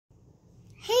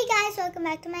Hey guys, welcome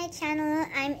back to my channel.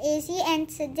 I'm Izzy and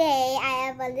today I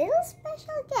have a little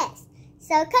special guest.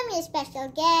 So come here, special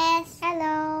guest.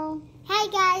 Hello. Hi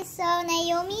guys, so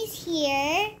Naomi's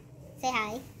here. Say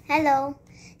hi. Hello.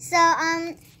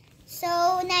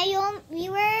 So Naomi, we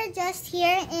were just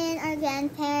here in our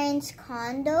grandparents'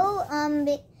 condo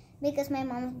because my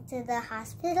mom went to the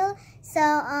hospital. So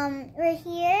we're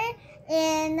here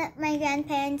in my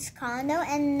grandparents' condo,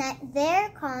 and their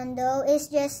condo is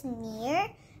just near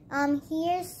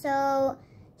here. So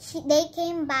they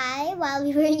came by while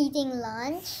we were eating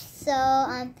lunch.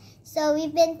 So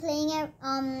we've been playing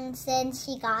it since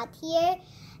she got here,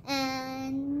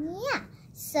 and yeah.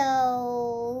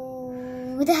 So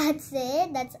that's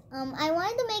it. I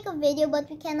wanted to make a video, but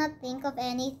we cannot think of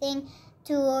anything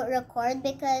to record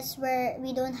because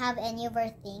we don't have any of our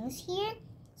things here.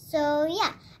 So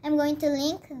yeah, I'm going to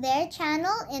link their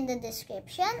channel in the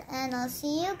description, and I'll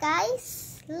see you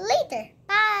guys later.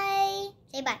 Bye.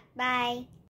 Say bye. Bye.